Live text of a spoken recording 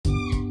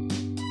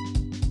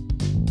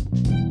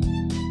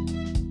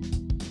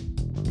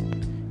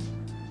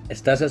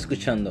Estás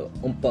escuchando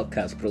un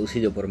podcast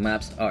producido por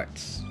Maps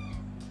Arts.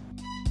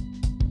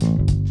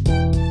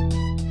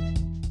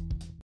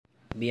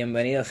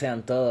 Bienvenidos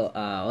sean todos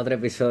a otro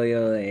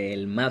episodio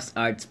del Maps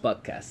Arts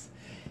Podcast.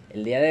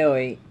 El día de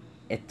hoy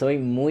estoy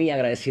muy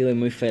agradecido y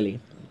muy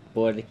feliz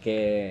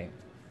porque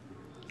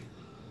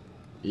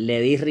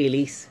le di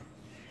release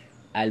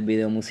al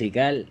video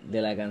musical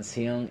de la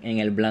canción En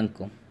el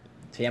Blanco.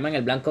 Se llama En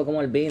el Blanco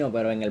como el vino,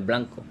 pero en el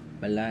blanco,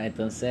 ¿verdad?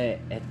 Entonces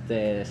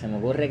se me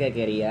ocurre que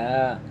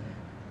quería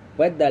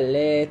pues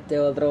darle este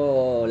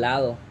otro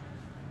lado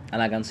a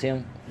la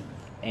canción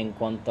en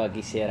cuanto a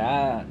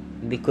quisiera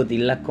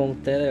discutirlas con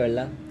ustedes,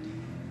 ¿verdad?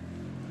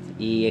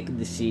 Y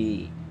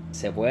si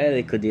se puede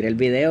discutir el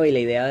video y la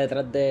idea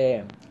detrás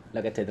de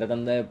lo que estoy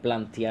tratando de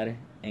plantear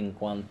en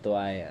cuanto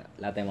a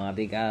la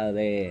temática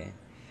de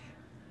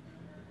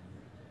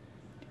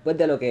pues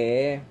de lo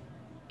que es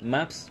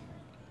Maps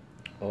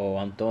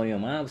o Antonio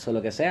Maps o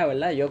lo que sea,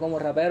 ¿verdad? Yo como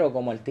rapero,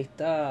 como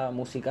artista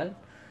musical,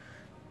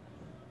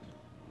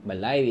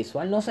 ¿verdad? Y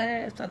visual, no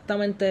sé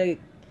exactamente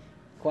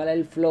cuál es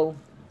el flow,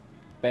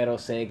 pero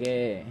sé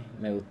que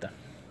me gusta.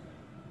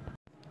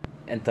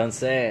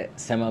 Entonces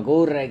se me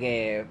ocurre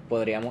que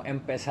podríamos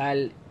empezar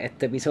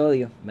este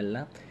episodio,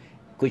 ¿verdad?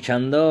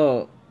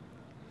 Escuchando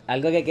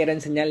algo que quiero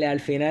enseñarles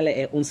al final,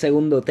 es un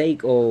segundo take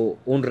o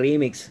un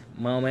remix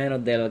más o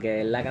menos de lo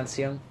que es la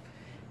canción.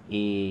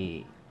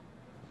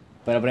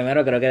 Pero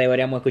primero creo que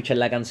deberíamos escuchar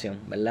la canción,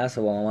 ¿verdad?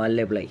 So vamos a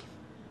darle play.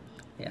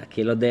 Y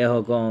aquí los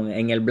dejo con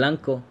En el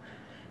Blanco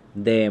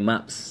de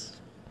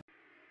Maps.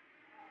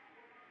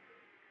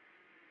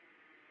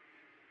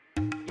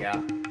 Ya.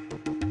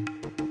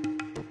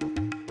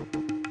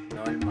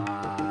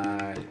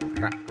 Normal.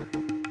 Rap.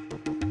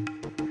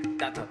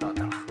 Ta ta ta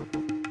ta.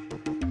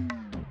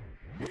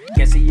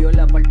 Que si yo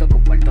la parto,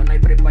 comparto, no hay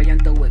pre pa'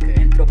 llanto, güey, que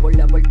entro por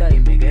la puerta y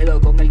me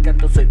quedo con el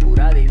canto. Soy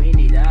pura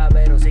divinidad,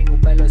 pero sin un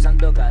pelo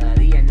santo. Cada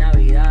día es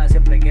Navidad,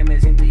 siempre que me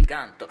siento y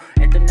canto.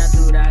 Esto es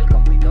natural,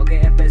 con mi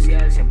toque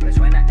especial. Siempre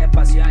suena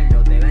espacial,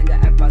 no te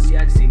vengas a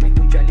espacial. Si me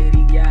escuchas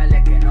lirical,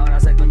 es que no ahora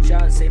sé con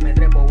chance. Si me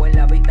trepo en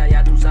la pista,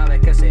 ya tú sabes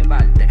que se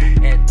parte.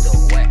 Esto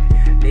es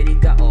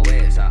lírica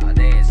obesa,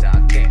 de esa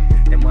que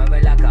te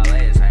mueve la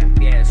cabeza.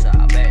 Empieza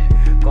a ver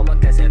cómo es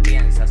que se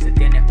piensa. Si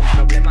tienes un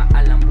problema,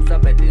 a la musa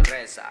vete y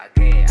reza.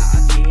 Que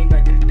aquí no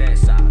hay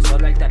tristeza,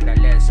 solo hay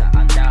realeza.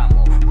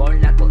 Andamos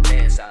con la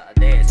condesa,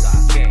 de esa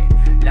que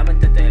la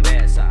mente te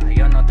besa.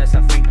 Yo no te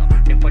desafino,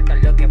 no importa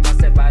lo que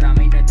pase, para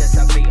mí no es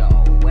desafío.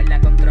 En la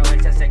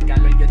controversia hace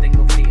calor, yo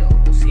tengo frío.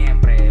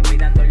 Siempre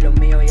cuidando en lo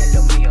mío y en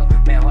lo mío.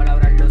 Mejor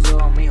abran los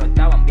ojos míos,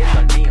 estaban viendo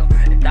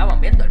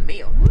el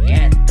mío. Y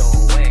esto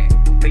es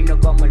fino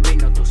como el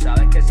vino, tú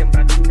sabes que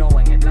siempre atino.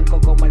 En el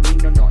blanco como el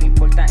vino, no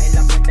importa el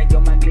ambiente,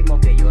 yo me aclimo.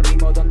 Que yo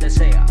rimo donde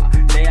sea,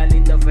 sea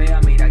lindo o fea,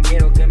 mira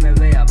quiero que me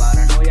vea.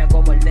 Paranoia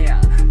como el DEA,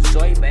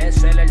 soy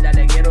bestseller,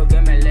 dale quiero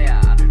que me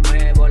lea.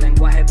 Nuevo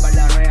lenguaje para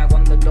la rea,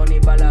 cuando Tony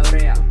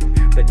palabrea.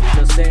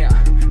 Bendito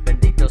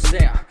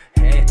sea,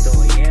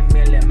 estoy en mi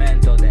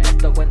elemento. De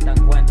esto cuentan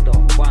cuentos,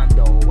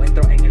 cuando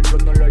entro en el flow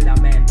no lo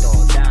lamento.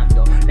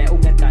 Dándole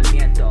un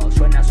escarmiento,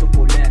 suena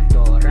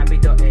suculento,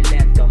 rápido y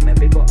lento, me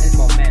vivo el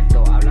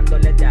momento.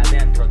 Hablándole de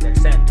adentro, del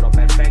centro,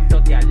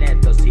 perfecto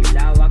dialecto.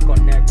 Silaba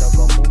conecto,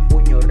 como un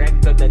puño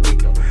recto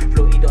dedito.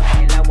 Fluido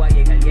en el agua y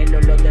en el hielo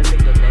lo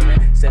derrito.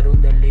 Debe ser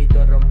un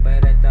delito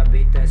romper esta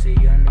pista. Si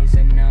yo ni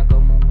sé nada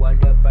como un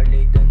guardia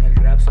palito. En el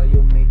rap soy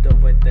un mito,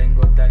 pues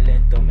tengo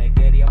talento. Me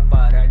querían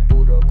parar,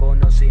 puro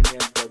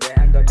conocimiento.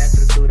 Dejando la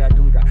estructura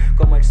dura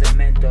como el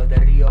cemento. De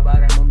río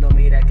para el mundo,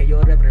 mira que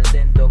yo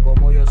represento.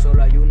 Como yo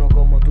solo hay uno,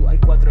 como tú hay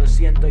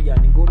 400. Y a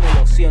ninguno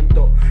lo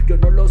siento, yo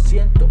no lo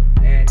siento.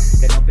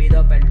 Que no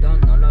pido perdón,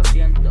 no lo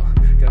siento.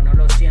 Yo no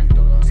lo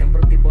siento,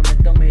 siempre un tipo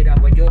honesto. Mira,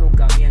 pues yo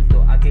nunca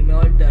miento. Aquí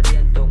mejor te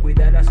riento.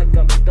 Cuida el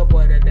acercamiento,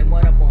 pues te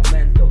muera el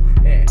momento.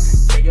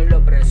 Que yo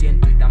lo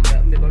presiento y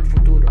también vivo el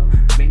futuro.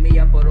 1000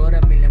 millas por hora,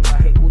 mi lengua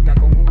ejecuta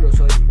conjuro.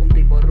 Soy un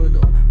tipo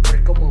rudo,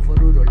 fresco como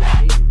foruro.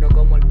 No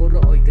como el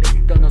burro, hoy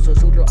grito, no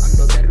susurro.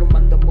 Ando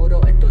derrumbando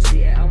muros, esto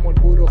sí es amor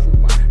puro.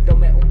 Fuma,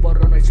 tome un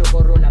porro, no hay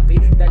socorro. La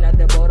pista la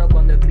devoro,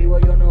 cuando escribo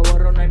yo no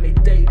borro, no hay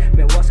mistake.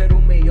 Me voy a hacer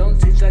 1 millón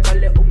sin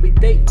sacarle un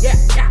mistake.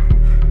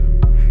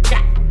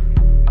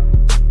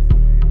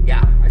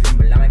 Así en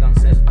verdad me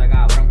cansé, eso está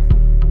cabrón.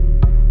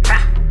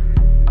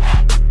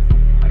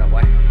 Pero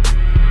pues,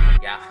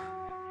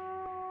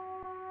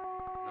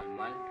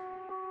 normal.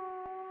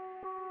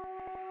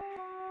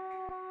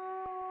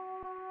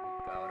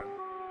 Cabrón.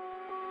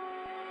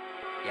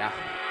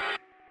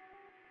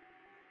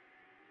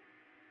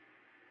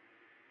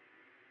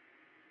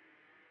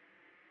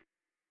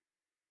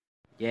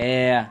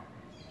 Yeah,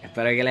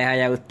 espero que les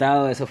haya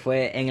gustado. Eso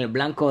fue En el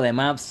Blanco de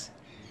Maps.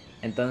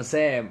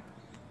 Entonces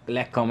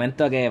les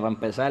comento que para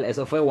empezar,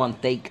 eso fue one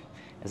take.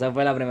 Esa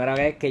fue la primera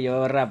vez que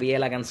yo rapeé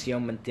la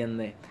canción, ¿me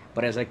entiendes?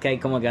 Por eso es que hay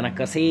como que unas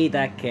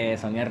cositas que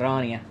son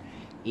erróneas.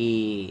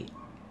 Y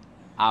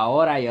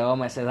ahora yo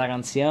me sé esa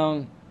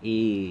canción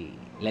y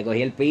Le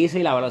cogí el piso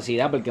y la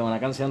velocidad porque es una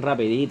canción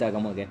rapidita,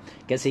 como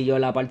que si yo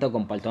la parto,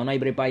 comparto no hay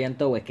break para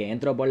llanto, es que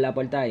entro por la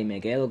puerta y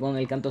me quedo con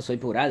el canto, soy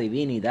pura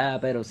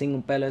divinidad, pero sin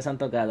un pelo de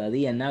santo cada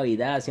día en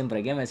Navidad,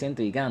 siempre que me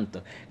siento y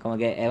canto. Como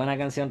que es una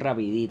canción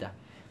rapidita.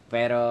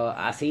 Pero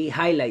así,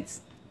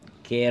 highlights,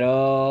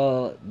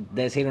 quiero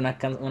decir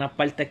unas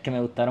partes que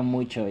me gustaron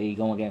mucho y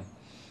como que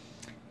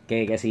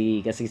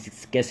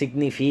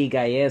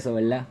significa y eso,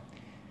 ¿verdad?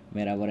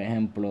 Mira, por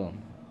ejemplo,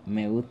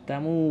 me gusta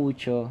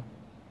mucho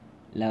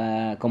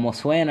como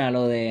suena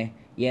lo de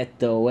y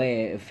esto,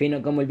 güey,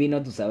 fino como el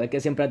vino, tú sabes que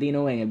siempre a ti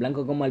no ven, el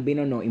blanco como el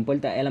vino, no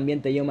importa el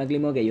ambiente, yo me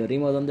aclimo que yo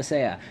rimo donde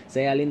sea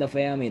lindo o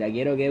fea, mira,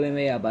 quiero que me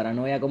vea,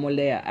 paranoia como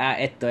lea,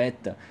 esto,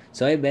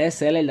 soy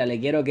bestseller,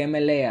 dale, quiero que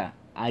me lea,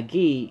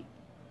 aquí,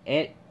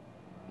 el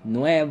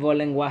nuevo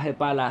lenguaje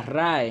para la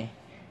RAE,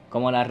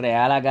 como la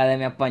Real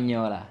Academia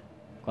Española,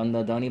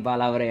 cuando Tony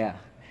palabrea,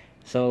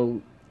 so,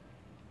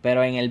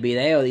 pero en el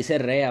video dice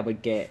Rea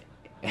porque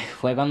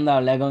fue cuando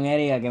hablé con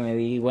Erika que me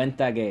di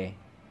cuenta que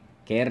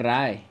es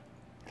RAE,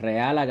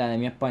 Real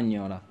Academia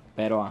Española.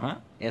 Pero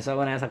ajá, eso es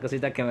una de esas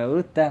cositas que me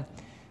gusta.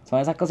 Son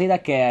esas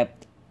cositas que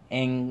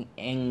en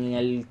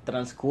el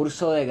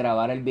transcurso de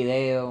grabar el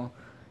video,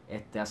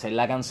 hacer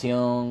la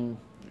canción,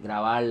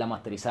 grabarla,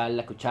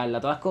 masterizarla,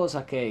 escucharla, todas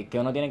cosas que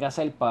uno tiene que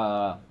hacer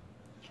para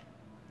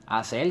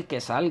hacer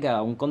que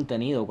salga un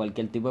contenido,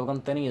 cualquier tipo de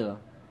contenido,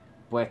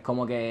 pues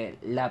como que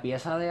la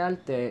pieza de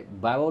arte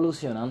va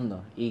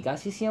evolucionando y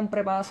casi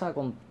siempre pasa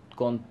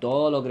con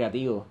todo lo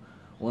creativo.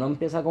 Uno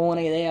empieza con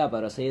una idea,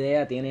 pero esa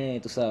idea tiene,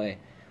 tú sabes,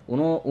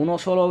 uno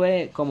solo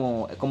ve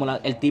como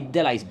el tip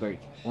del iceberg,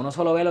 uno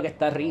solo ve lo que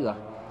está arriba,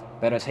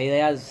 pero esa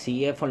idea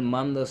sigue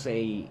formándose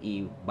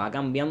y va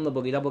cambiando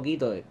poquito a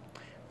poquito.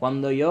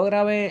 Cuando yo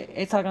grabé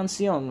esta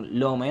canción,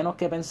 lo menos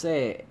que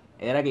pensé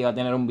era que iba a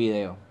tener un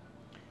video.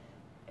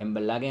 En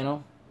verdad que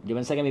no. Yo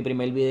pensé que mi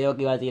primer video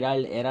que iba a tirar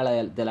era la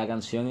de la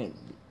canción,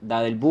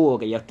 la del búho,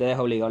 que ya ustedes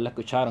obligados la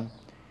escucharon.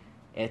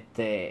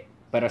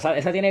 Pero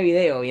esa tiene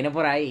video, viene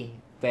por ahí.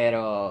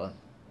 Pero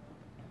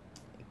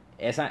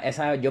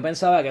yo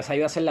pensaba que esa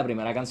iba a ser la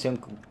primera canción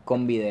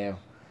con video.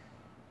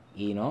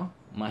 Y no,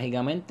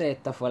 mágicamente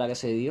esta fue la que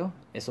se dio.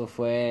 Eso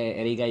fue,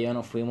 Erika y yo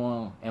nos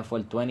fuimos en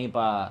 420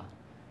 para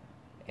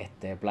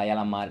Playa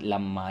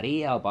Las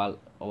Marías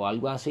o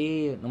algo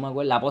así, no me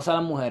acuerdo, la Poza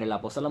de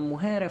las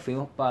Mujeres,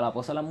 fuimos para la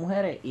Poza de las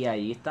Mujeres y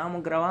ahí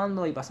estábamos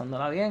grabando y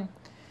pasándola bien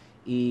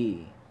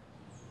y,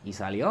 y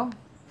salió,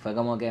 fue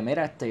como que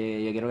mira, yo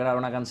quiero grabar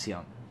una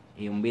canción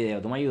y un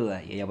video, ¿tú me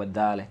ayudas? Y ella pues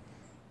dale,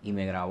 y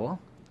me grabó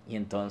y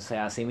entonces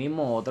así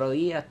mismo otro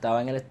día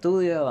estaba en el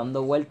estudio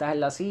dando vueltas en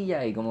la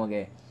silla y como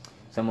que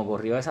se me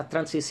ocurrió esas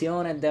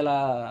transiciones de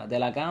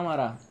la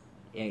cámara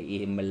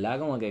y en verdad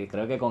como que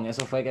creo que con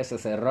eso fue que se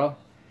cerró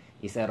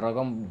y cerró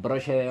con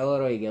broche de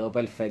oro y quedó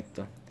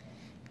perfecto.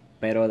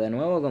 Pero de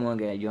nuevo como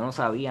que yo no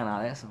sabía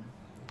nada de eso.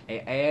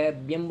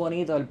 Es bien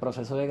bonito el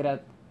proceso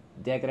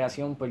de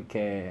creación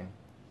porque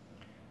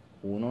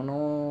uno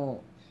no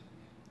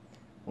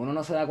uno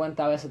no se da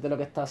cuenta a veces de lo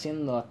que está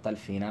haciendo hasta el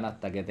final,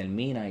 hasta que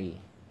termina y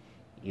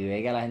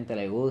ve que a la gente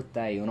le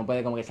gusta y uno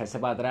puede como que echarse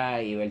para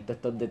atrás y ver todos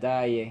estos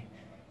detalles.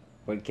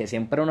 Porque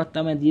siempre uno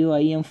está metido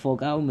ahí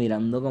enfocado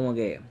mirando como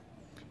que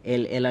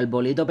el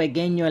arbolito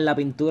pequeño en la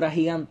pintura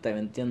gigante, ¿me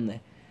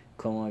entiendes?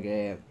 Como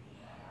que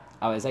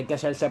a veces hay que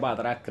echarse para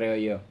atrás, creo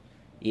yo.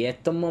 Y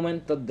estos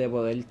momentos de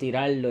poder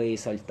tirarlo y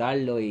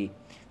soltarlo y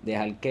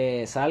dejar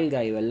que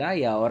salga y verdad.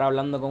 Y ahora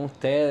hablando con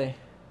ustedes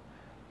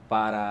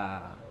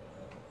para,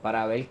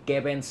 para ver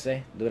qué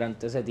pensé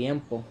durante ese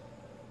tiempo.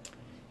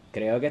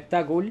 Creo que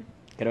está cool.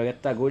 Creo que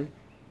está cool.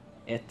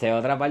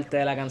 Otra parte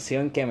de la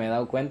canción que me he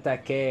dado cuenta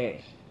es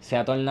que se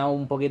ha tornado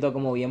un poquito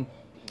como bien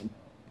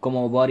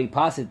como body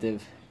positive,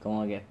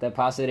 como que este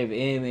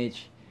positive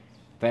image,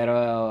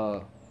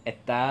 pero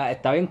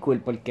está bien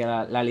cool porque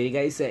la lírica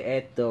dice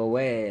esto,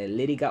 güey,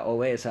 lírica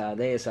obesa,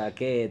 de esa,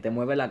 que te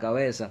mueve la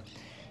cabeza.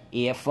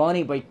 Y es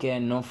funny porque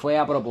no fue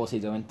a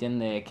propósito, ¿me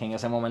entiendes? Es que en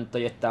ese momento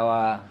yo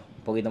estaba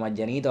un poquito más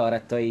llenito, ahora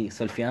estoy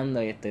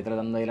surfeando y estoy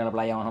tratando de ir a la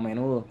playa más a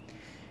menudo.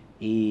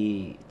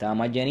 Y estaba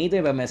más llenito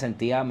y pues me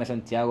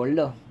sentía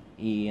gordo.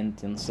 Y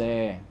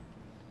entonces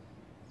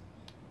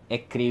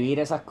escribir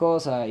esas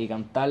cosas y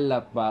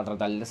cantarlas para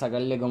tratar de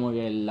sacarle como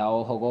que el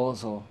lado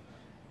jocoso.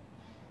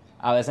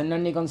 A veces no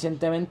es ni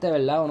conscientemente,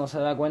 ¿verdad? Uno se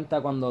da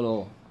cuenta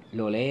cuando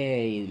lo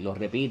lee y lo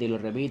repite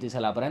y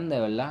se la aprende,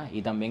 ¿verdad?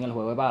 Y también el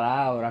juego de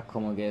palabras,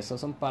 como que esas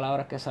son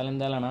palabras que salen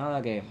de la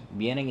nada, que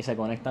vienen y se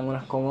conectan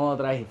unas con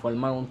otras y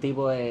forman un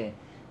tipo de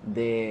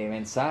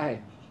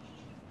mensaje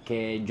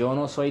que yo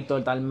no soy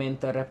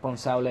totalmente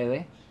responsable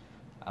de.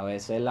 A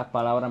veces las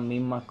palabras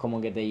mismas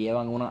como que te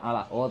llevan unas a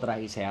las otras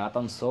y se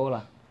atan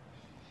solas.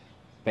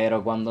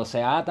 Pero cuando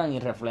se atan y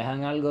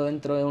reflejan algo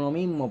dentro de uno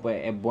mismo,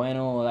 pues es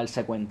bueno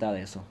darse cuenta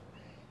de eso.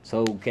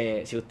 So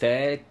que si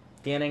ustedes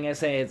tienen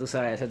ese, tú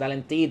sabes, ese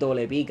talentito,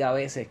 le pica a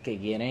veces que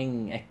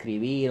quieren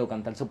escribir o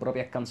cantar sus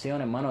propias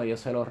canciones, hermano, yo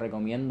se los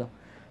recomiendo.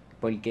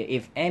 Porque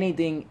if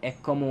anything es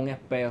como un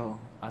espejo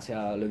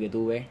hacia lo que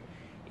tú ves.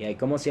 Y hay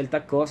como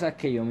ciertas cosas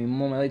que yo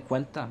mismo me doy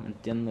cuenta, ¿me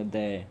entiendes?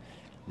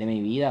 De de mi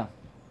vida.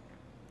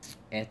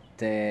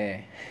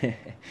 Este,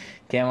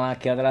 ¿qué más?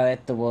 ¿Qué otra de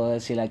esto puedo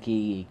decir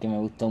aquí que me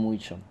gustó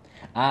mucho?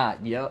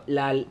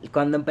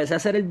 Cuando empecé a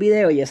hacer el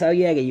video, yo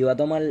sabía que yo iba a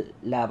tomar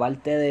la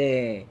parte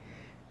de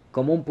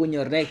como un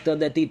puño recto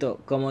de Tito,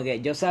 como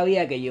que yo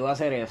sabía que yo iba a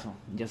hacer eso,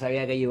 yo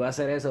sabía que yo iba a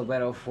hacer eso,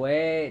 pero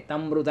fue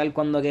tan brutal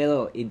cuando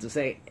quedó, y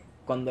entonces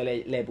cuando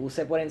le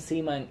puse por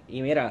encima,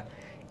 y mira,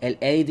 el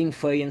editing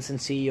fue bien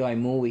sencillo,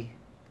 iMovie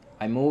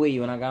y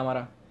una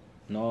cámara,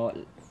 no,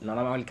 no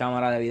la mejor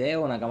cámara de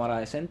video, una cámara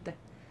decente,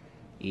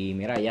 y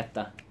mira, ya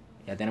está,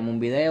 ya tenemos un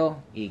video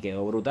y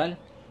quedó brutal,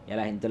 y a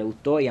la gente le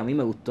gustó y a mí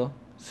me gustó,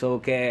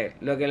 so que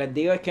lo que les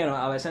digo es que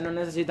a veces no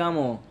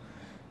necesitamos,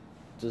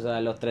 tú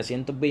sabes, los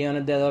 300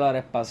 billones de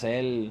dólares para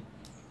hacer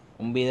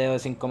un video de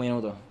 5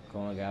 minutos.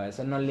 Como que a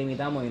veces nos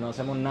limitamos y no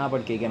hacemos nada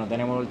porque que no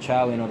tenemos los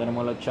chavos y no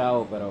tenemos los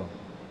chavos, pero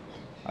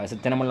a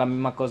veces tenemos las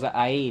mismas cosas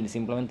ahí y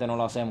simplemente no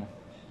lo hacemos.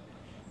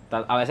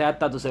 A veces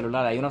hasta tu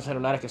celular, hay unos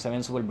celulares que se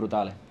ven súper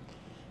brutales.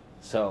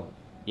 So,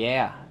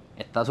 yeah,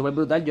 está súper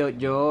brutal.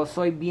 Yo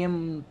soy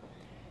bien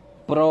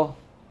pro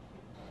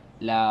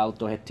la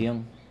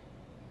autogestión.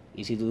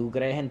 Y si tú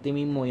crees en ti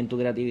mismo y en tu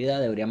creatividad,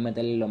 deberías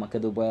meterle lo más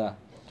que tú puedas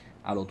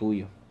a lo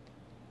tuyo.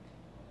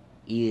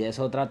 Y de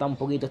eso trata un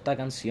poquito esta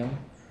canción.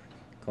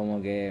 Como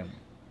que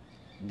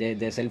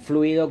de ser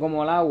fluido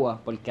como el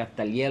agua, porque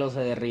hasta el hielo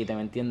se derrite,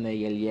 ¿me entiendes?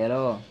 Y el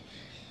hielo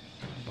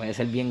puede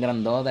ser bien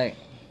grandote.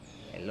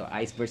 Los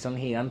icebergs son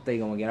gigantes y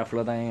como quiera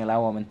flotan en el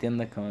agua, ¿me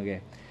entiendes? Como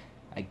que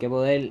hay que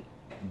poder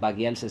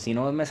vaquearse. Si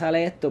no me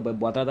sale esto, pues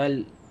voy a tratar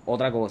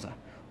otra cosa.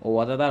 O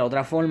voy a tratar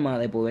otra forma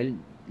de poder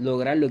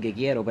lograr lo que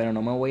quiero, pero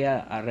no me voy a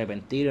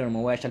arrepentir, o no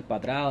me voy a echar para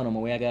atrás, o no me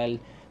voy a quedar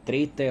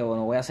triste, o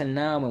no voy a hacer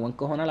nada, me voy a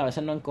encojonar. A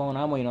veces nos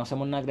encojonamos y no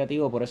hacemos nada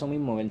creativo por eso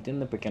mismo, ¿me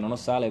entiendes? Porque no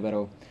nos sale,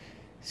 pero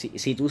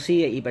si tú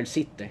sigues y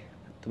persistes,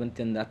 tú me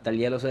entiendes, hasta el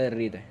hielo se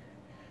derrite.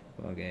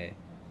 Porque,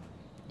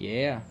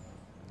 yeah.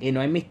 Y no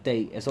hay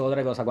mistake, eso es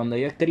otra cosa. Cuando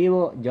yo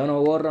escribo, yo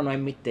no borro, no hay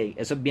mistake.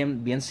 Eso es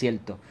bien, bien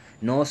cierto.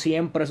 No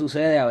siempre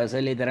sucede, a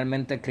veces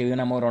literalmente escribí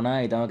una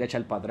moronada y tengo que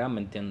echar para atrás,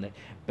 ¿me entiendes?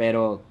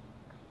 Pero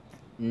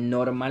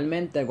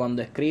normalmente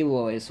cuando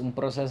escribo es un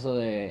proceso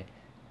de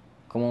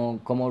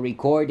como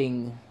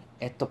recording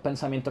estos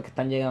pensamientos que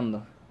están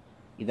llegando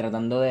y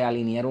tratando de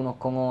alinear unos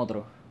con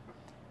otros.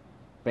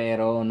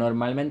 Pero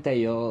normalmente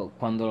yo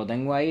cuando lo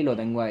tengo ahí, lo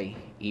tengo ahí.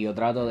 Y yo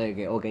trato de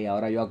que, ok,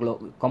 ahora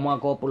 ¿cómo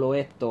acoplo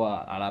esto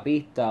a la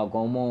pista? O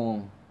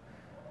cómo...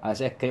 A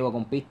veces escribo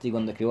con pista y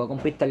cuando escribo con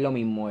pista es lo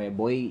mismo.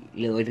 Voy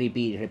y le doy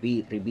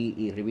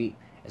repeat.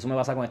 Eso me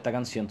pasa con esta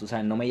canción, tú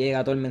sabes, no me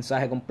llega todo el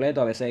mensaje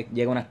completo. A veces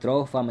llega una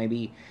estrofa,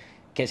 maybe,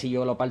 que si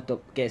yo lo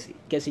parto, que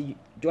si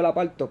yo la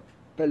parto,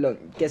 perdón,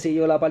 que si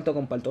yo la parto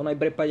con parto no hay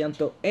break para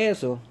llanto.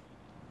 Eso,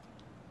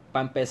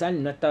 para empezar,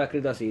 no estaba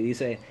escrito así.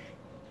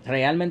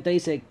 Realmente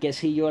dice que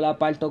si yo la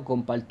parto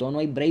con parto no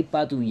hay break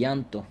para tu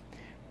llanto.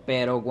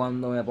 Pero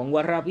cuando me pongo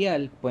a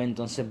rapear, pues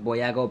entonces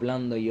voy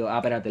acoplando y yo,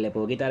 espérate, le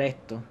puedo quitar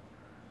esto.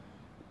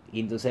 Y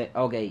entonces,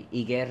 ok,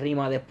 ¿y qué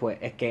rima después?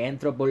 Es que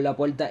entro por la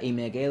puerta y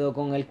me quedo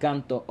con el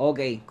canto.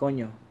 Ok,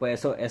 coño,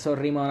 pues eso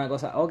rima una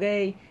cosa. Ok,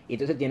 y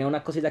entonces tiene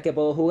unas cositas que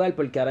puedo jugar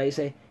porque ahora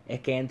dice, es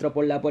que entro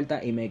por la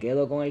puerta y me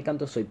quedo con el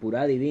canto. Soy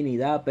pura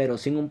divinidad, pero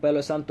sin un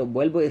pelo santo.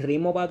 Vuelvo y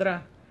rimo para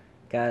atrás.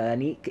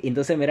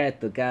 Entonces mira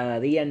esto, cada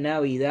día es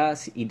Navidad.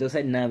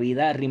 Entonces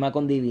Navidad rima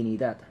con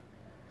divinidad.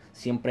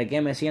 Siempre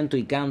que me siento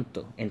y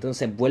canto.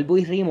 Entonces vuelvo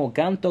y rimo,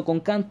 canto con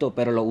canto,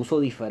 pero lo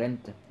uso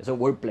diferente. Eso es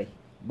wordplay.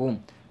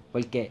 Boom.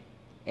 Porque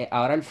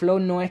ahora el flow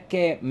no es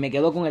que me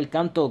quedo con el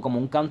canto como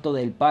un canto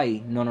del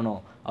país.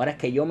 No. Ahora es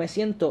que yo me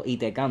siento y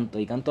te canto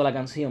y canto la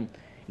canción.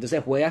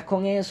 Entonces juegas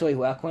con eso y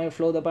juegas con el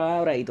flow de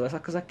palabras y todas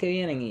esas cosas que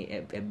vienen y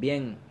es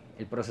bien,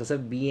 el proceso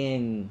es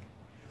bien,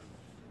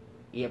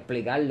 y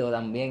explicarlo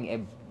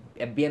también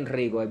es bien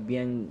rico,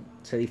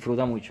 se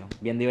disfruta mucho,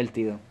 bien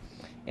divertido.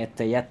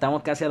 Ya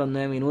estamos casi a los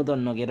 9 minutos,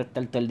 no quiero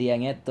estar todo el día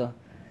en esto.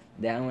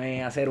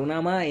 Déjame hacer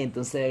una más y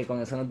entonces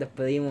con eso nos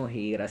despedimos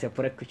y gracias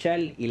por escuchar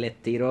y les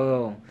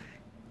tiro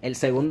el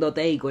segundo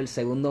take o el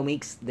segundo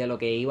mix de lo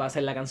que iba a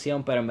ser la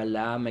canción, pero en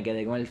verdad me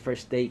quedé con el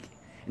first take.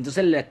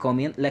 Entonces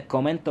les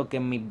comento que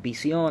en mis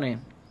visiones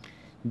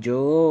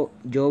yo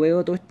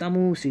veo toda esta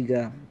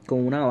música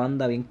con una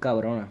banda bien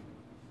cabrona.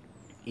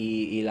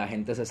 Y la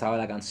gente se sabe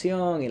la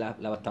canción y la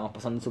estamos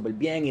pasando súper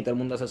bien y todo el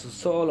mundo hace sus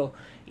solos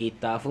y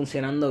está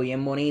funcionando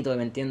bien bonito,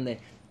 ¿me entiendes?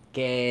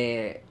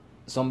 Que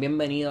son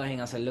bienvenidos en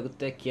hacer lo que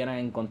ustedes quieran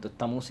en cuanto a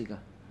esta música.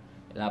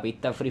 La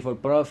pista es free for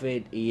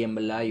profit y en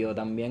verdad yo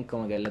también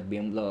como que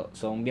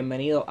son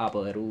bienvenidos a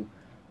poder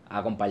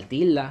a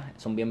compartirla,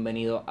 son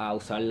bienvenidos a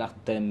usarla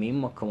ustedes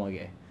mismos como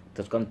que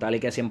entonces con tal y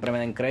que siempre me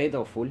den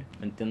crédito full,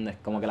 ¿me entiendes?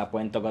 Como que la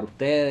pueden tocar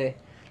ustedes,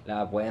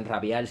 la pueden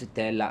rapear si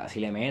ustedes si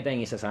le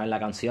meten y se saben la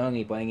canción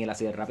y pueden ir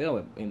así de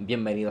rápido, pues,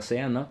 bienvenidos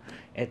sean, ¿no?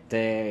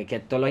 Que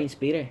esto los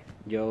inspire.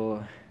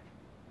 Yo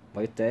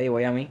voy a ustedes y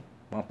voy a mí.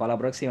 Vamos para la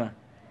próxima.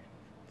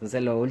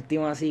 Entonces lo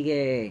último así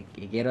que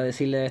quiero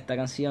decirle de esta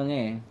canción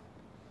es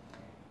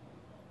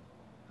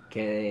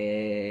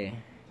que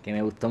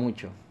me gustó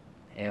mucho.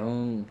 Fue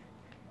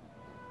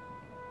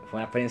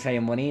una experiencia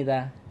bien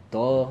bonita.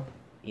 todo.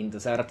 Y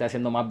entonces ahora estoy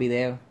haciendo más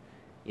videos.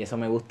 Y eso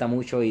me gusta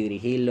mucho, y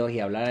dirigirlos, y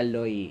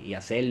hablarlos, y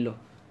hacerlos.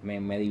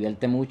 Me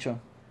divierte mucho.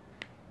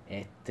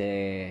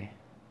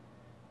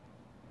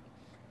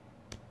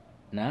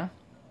 Nada,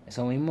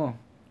 eso mismo.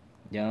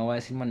 Yo no voy a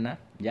decir más nada.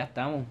 Ya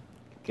estamos.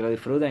 Que lo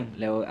disfruten.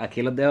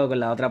 Aquí los dejo con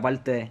la otra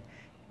parte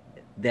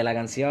de la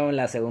canción,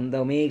 la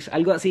segunda mix.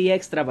 Algo así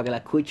extra para que la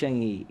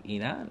escuchen y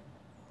nada.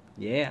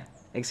 Yeah,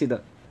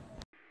 éxito.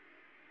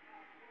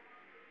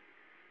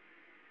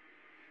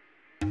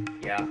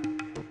 Ya.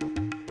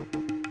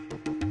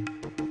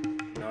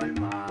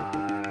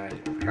 Normal.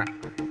 Ra.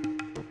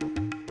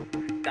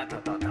 Ta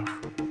ta ta ta.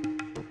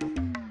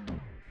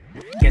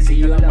 Que si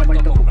yo la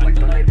parto con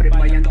cuarto, no hay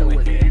prepa llanto,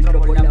 pues que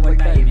entro por la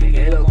puerta y me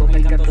quedo con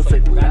el canto.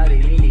 Soy pura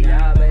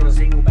divinidad, pero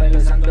sin un pelo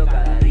santo.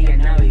 Cada día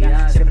en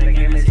Navidad, siempre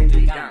que me siento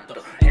y canto.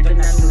 Esto es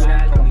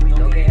natural, con mi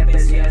toque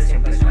especial.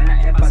 Siempre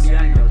suena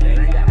espacial, no te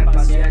vengas a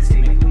espacial.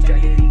 Si me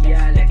escuchas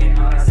lidiar, es que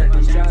no vas a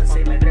escuchar. Si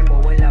me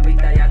trepo en la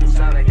pista, ya tú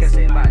sabes que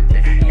se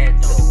parte.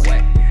 Esto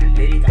es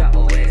lírica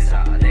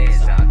obesa, de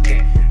esa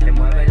que te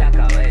mueve la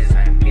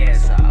cabeza.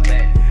 Empieza a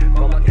ver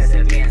cómo es que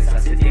se piensa.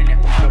 Si tienes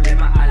un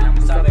problema, a la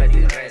musa vete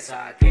y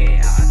reza. Que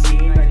aquí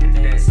no hay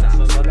tristeza,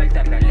 solo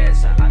alta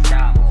realeza.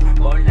 Andamos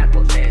con la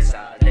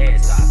condesa, de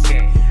esa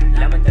que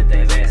la mente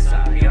te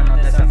besa. Yo no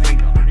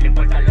desafino, no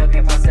importa lo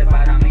que pase,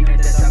 para mí no es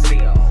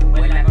desafío. O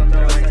en la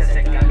controversia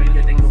se calor y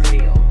yo tengo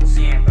frío.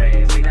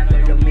 Siempre cuidando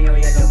lo mío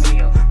y es lo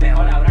mío.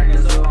 Mejor abran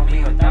los ojos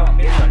míos, estaban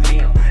viendo el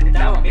mío,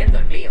 estaban viendo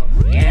el mío.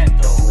 Y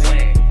esto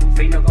es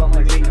fino como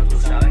el vino, tú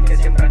sabes que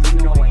siempre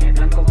atino. En el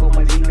blanco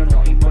como el vino,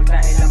 no importa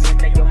el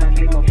ambiente, yo me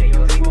animo, que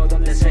yo rimo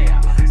donde sea.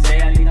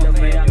 Sea lindo o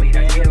fea,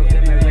 mira, quiero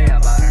que me vea.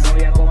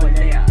 Paranoia como el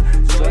DEA,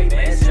 soy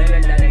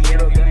bestseller, dale,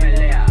 quiero que me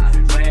lea.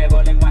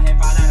 Nuevo lenguaje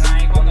para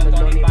Ray cuando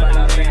Tony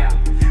palabrea.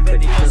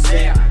 Bendito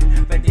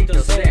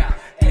sea,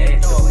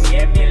 esto y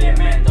es mi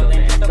elemento.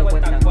 De esto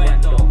cuentan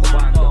cuentos,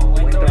 cuando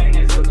entro en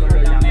el fútbol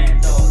lo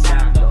lamento.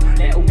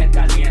 Dándole un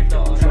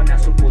escaliento, suena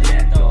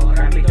suculento,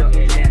 rápido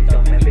y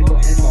lento. Me vivo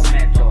el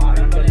momento,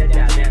 hablándole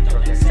de adentro,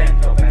 del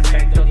centro,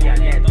 perfecto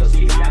dialecto.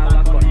 Si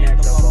lava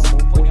conecto, como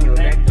un puño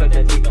recto,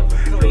 dedito,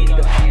 fluido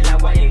en el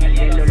agua y en el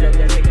hielo lo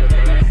derrito.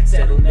 Debe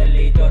ser un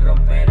delito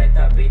romper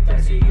esta pista.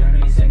 Si yo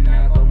no hice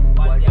nada como un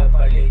guardia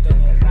palito,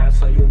 en el rap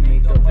soy un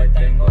mito, pues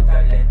tengo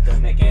talento.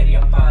 Me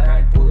querían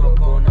parar puro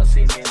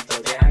conocimiento,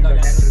 dejando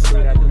la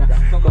estructura dura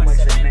como el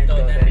cemento.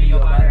 De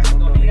río para el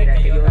mundo, mira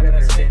que yo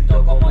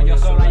represento. Como yo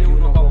solo hay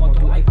uno, como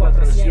tú hay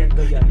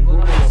 400. Y a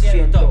ninguno lo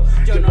siento,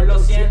 yo no lo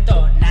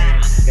siento,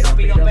 nah. No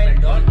pido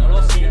perdón, no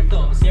lo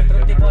siento.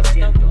 Siempre un tipo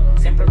honesto,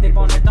 siempre un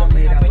tipo honesto.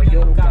 Mira, pues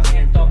yo nunca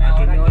miento.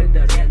 Aquí no es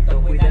de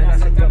oriento, cuida el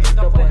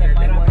acercamiento, pues el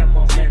demora el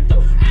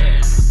momento.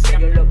 Que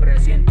yo lo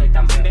presiento y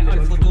también veo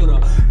el futuro.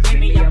 1000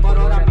 millas por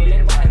hora, mi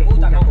lengua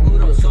ejecuta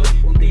conjuro. Soy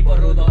un tipo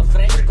rudo,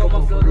 fresh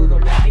como fluoruro.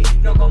 Latin,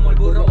 no como el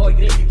burro, hoy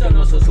grito,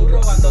 no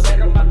susurro. Cuando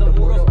derrumbando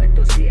muros,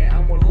 esto sí es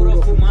amor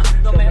puro.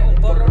 Fumándome un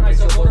porro, no hay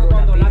socorro.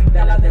 Cuando la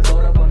vida la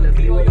devoro, cuando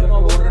escribo yo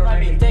no borro, no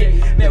hay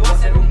mistake. Me voy a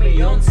hacer 1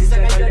 millón si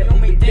se cayó en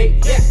un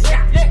mistake.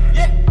 Yeah.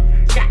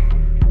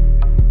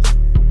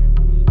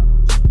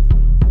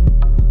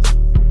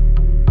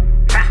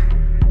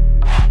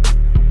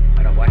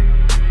 Pero bueno,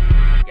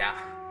 ya.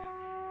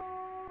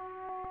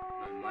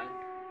 Normal.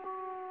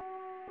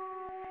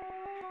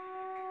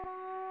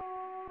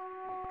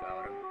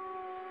 Cabrón.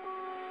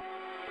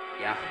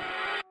 Ya.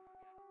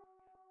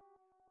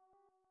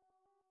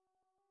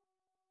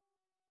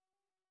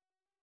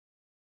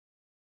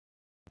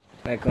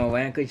 Pues como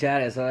pueden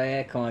escuchar, eso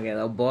es como que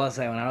 2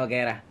 voces, una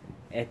loquera.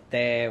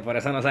 Por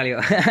eso no salió.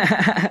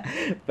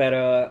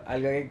 Pero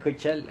algo que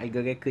escuchar.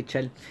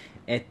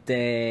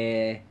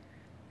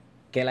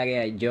 Que la que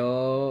hay.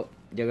 Yo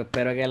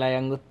espero que les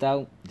hayan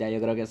gustado. Ya yo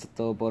creo que eso es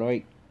todo por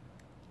hoy.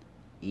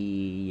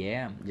 Y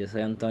yeah, yo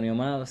soy Antonio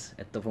Mabs.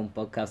 Esto fue un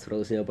podcast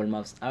producido por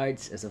Maps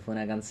Arts. Eso fue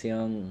una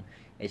canción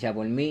hecha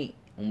por mí.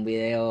 Un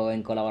video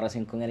en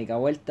colaboración con Erika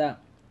Huerta.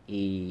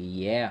 Y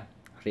yeah,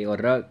 Rigo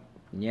Rock,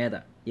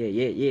 nieta.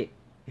 Yeah.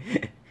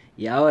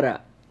 Y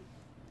ahora,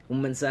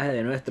 un mensaje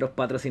de nuestros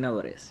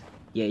patrocinadores.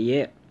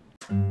 Yeah.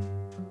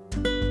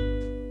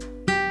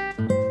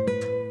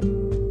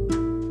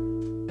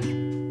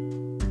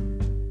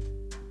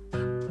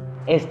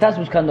 ¿Estás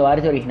buscando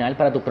arte original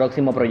para tu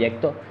próximo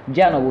proyecto?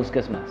 Ya no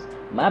busques más.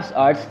 Maps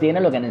Arts tiene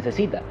lo que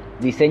necesita.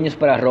 Diseños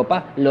para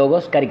ropa,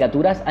 logos,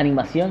 caricaturas,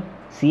 animación.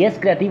 Si es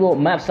creativo,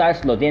 Maps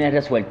Arts lo tiene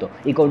resuelto.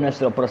 Y con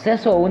nuestro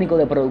proceso único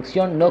de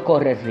producción no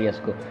corres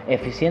riesgo.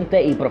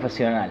 Eficiente y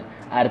profesional.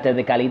 Arte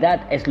de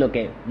calidad es lo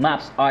que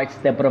Maps Arts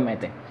te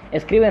promete.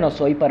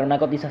 Escríbenos hoy para una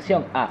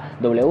cotización a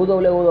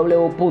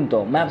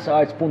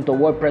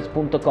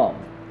www.mapsarts.wordpress.com.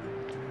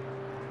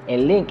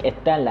 El link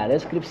está en la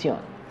descripción.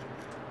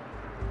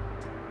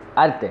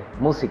 Arte,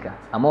 música,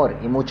 amor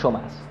y mucho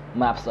más.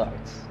 Maps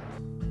Arts.